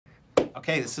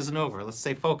Okay, this isn't over. Let's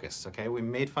stay focused, okay? We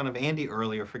made fun of Andy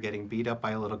earlier for getting beat up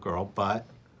by a little girl, but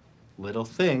little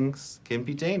things can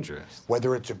be dangerous.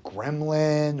 Whether it's a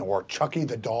gremlin or Chucky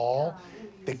the doll,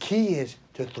 the key is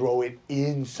to throw it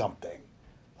in something,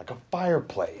 like a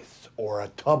fireplace or a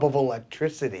tub of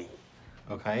electricity.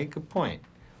 Okay, good point.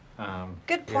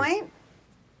 Good point.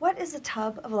 What is a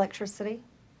tub of electricity?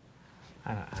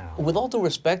 I don't With all due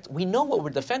respect, we know what we're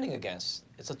defending against.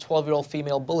 It's a 12-year-old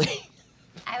female bully.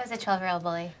 I was a 12-year-old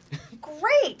bully.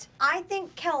 Great! I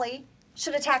think Kelly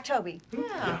should attack Toby.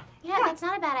 Yeah, that's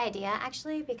not a bad idea,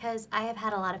 actually, because I have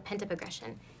had a lot of pent-up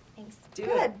aggression. Thanks.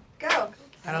 Good. Go.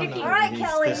 I don't know. All right,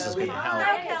 Kelly. This is gonna help.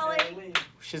 Go, Kelly. We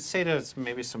should say to us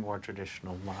maybe some more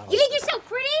traditional models. You think you're so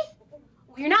pretty?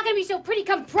 Well, you're not gonna be so pretty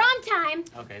come prom time.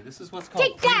 Okay, this is what's called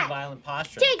Take that. pre-violent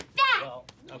posturing. Take that! Well,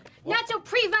 okay, Not so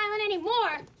pre-violent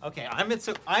anymore. okay, I'm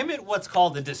at what's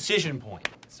called the decision point.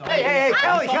 So Hey,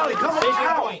 Kelly, come decision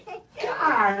on! point.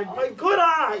 God, my good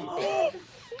eye!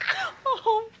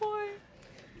 Oh, boy.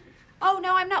 Oh,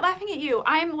 no, I'm not laughing at you.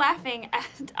 I'm laughing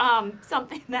at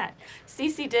something that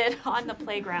Cece did on the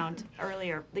playground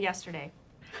yesterday,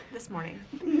 this morning.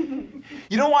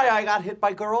 You know why I got hit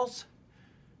by girls?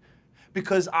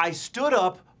 Because I stood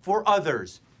up for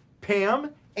others,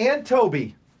 Pam and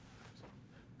Toby.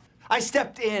 I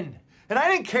stepped in, and I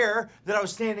didn't care that I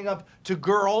was standing up to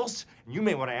girls. And you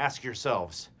may want to ask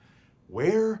yourselves,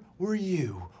 where were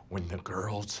you when the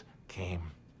girls came?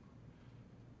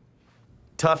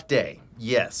 Tough day,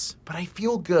 yes, but I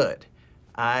feel good.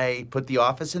 I put the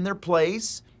office in their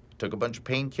place, took a bunch of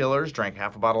painkillers, drank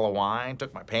half a bottle of wine,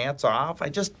 took my pants off. I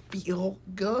just feel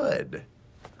good.